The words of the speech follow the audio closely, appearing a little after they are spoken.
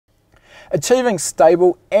Achieving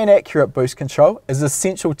stable and accurate boost control is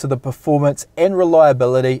essential to the performance and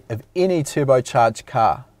reliability of any turbocharged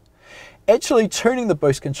car. Actually tuning the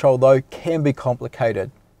boost control though can be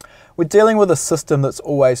complicated. We're dealing with a system that's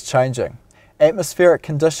always changing. Atmospheric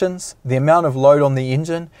conditions, the amount of load on the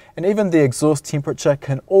engine, and even the exhaust temperature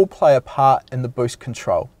can all play a part in the boost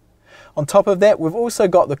control. On top of that, we've also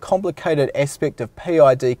got the complicated aspect of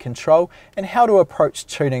PID control and how to approach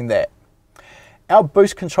tuning that. Our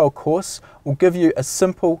boost control course will give you a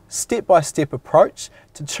simple step-by-step approach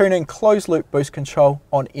to tuning closed-loop boost control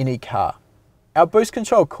on any car. Our boost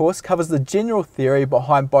control course covers the general theory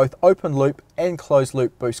behind both open-loop and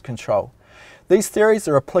closed-loop boost control. These theories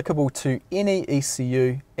are applicable to any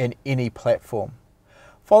ECU and any platform.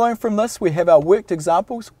 Following from this, we have our worked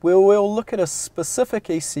examples where we'll look at a specific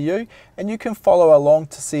ECU and you can follow along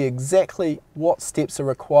to see exactly what steps are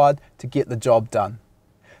required to get the job done.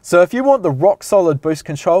 So if you want the rock-solid boost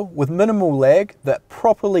control with minimal lag that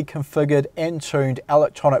properly configured and tuned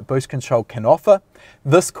electronic boost control can offer,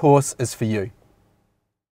 this course is for you.